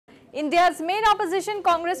India's main opposition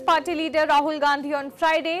Congress party leader Rahul Gandhi on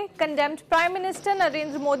Friday condemned Prime Minister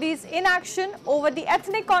Narendra Modi's inaction over the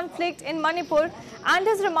ethnic conflict in Manipur and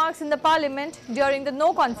his remarks in the parliament during the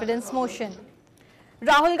no confidence motion.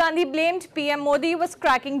 Rahul Gandhi blamed PM Modi was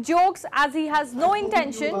cracking jokes as he has no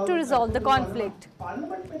intention to resolve the conflict.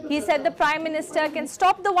 He said the Prime Minister can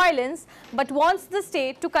stop the violence but wants the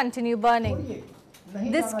state to continue burning.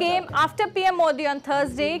 This came after PM Modi on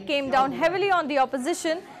Thursday came down heavily on the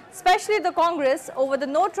opposition, especially the Congress, over the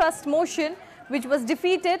no-trust motion which was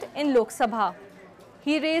defeated in Lok Sabha.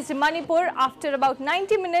 He raised Manipur after about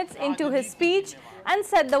 90 minutes into his speech and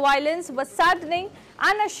said the violence was saddening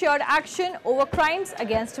and assured action over crimes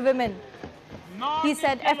against women. He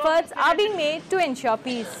said efforts are being made to ensure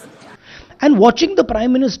peace. And watching the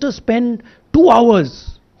Prime Minister spend 2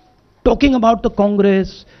 hours talking about the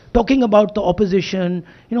Congress, talking about the opposition,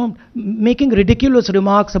 making ridiculous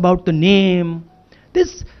remarks about the name,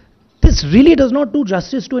 this really does not do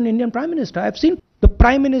justice to an Indian Prime Minister. I have seen the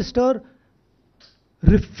Prime Minister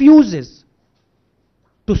refuses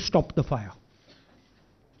to stop the fire.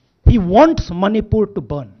 He wants Manipur to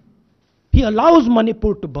burn. He allows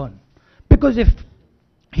Manipur to burn. Because if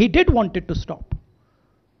he did want it to stop,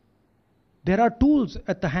 there are tools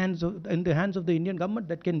in the hands of the Indian government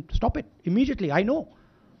that can stop it immediately. I know.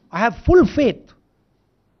 I have full faith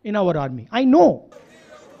in our army. I know.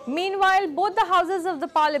 Meanwhile, both the houses of the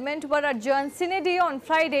parliament were adjourned sine die on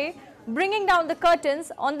Friday, bringing down the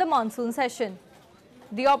curtains on the monsoon session.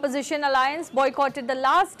 The opposition alliance boycotted the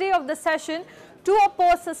last day of the session to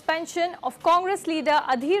oppose suspension of Congress leader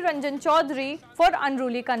Adhir Ranjan Chaudhary for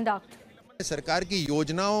unruly conduct. सरकार की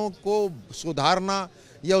योजनाओं को सुधारना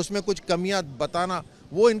या उसमें कुछ कमियां बताना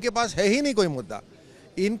वो इनके पास है ही नहीं कोई मुद्दा.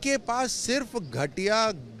 इनके पास सिर्फ घटिया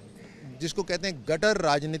जिसको कहते हैं गटर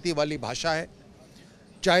राजनीति वाली भाषा है.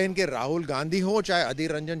 चाहे इनके राहुल गांधी हो, चाहे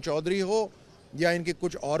अधीर रंजन चौधरी हो या इनके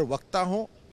कुछ और वक्ता हो,